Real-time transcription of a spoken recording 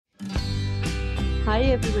Hi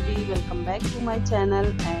everybody, welcome back to my channel,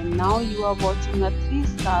 and now you are watching a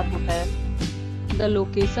 3-star hotel. The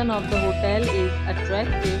location of the hotel is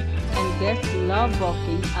attractive and guests love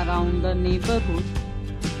walking around the neighborhood.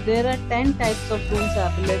 There are 10 types of rooms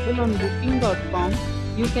available on booking.com.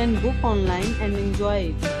 You can book online and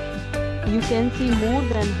enjoy it. You can see more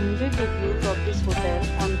than 100 reviews of this hotel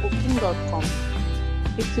on booking.com.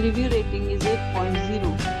 Its review rating is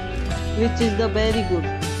 8.0, which is the very good.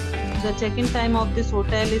 The check-in time of this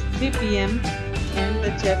hotel is 3 p.m. and the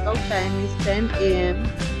check-out time is 10 a.m.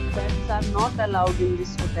 Pets are not allowed in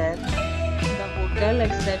this hotel. The hotel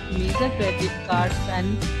accepts major credit cards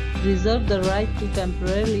and reserves the right to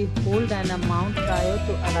temporarily hold an amount prior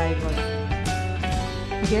to arrival.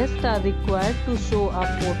 Guests are required to show a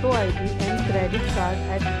photo ID and credit card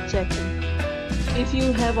at check-in. If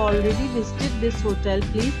you have already visited this hotel,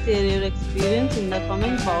 please share your experience in the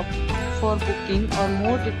comment box. For booking or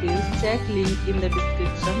more details, check link in the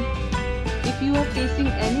description. If you are facing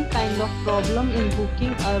any kind of problem in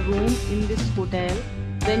booking a room in this hotel,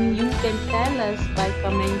 then you can tell us by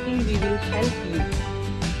commenting. We will help you.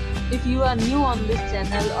 If you are new on this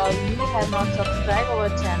channel or you have not subscribed our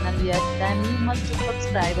channel yet, then you must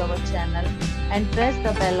subscribe our channel and press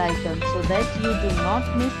the bell icon so that you do not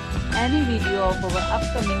miss any video of our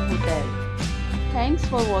upcoming hotel. Thanks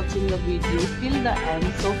for watching the video till the end.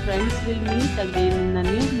 So friends, will meet again in a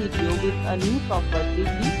new video with a new property.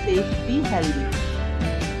 Be safe, be healthy.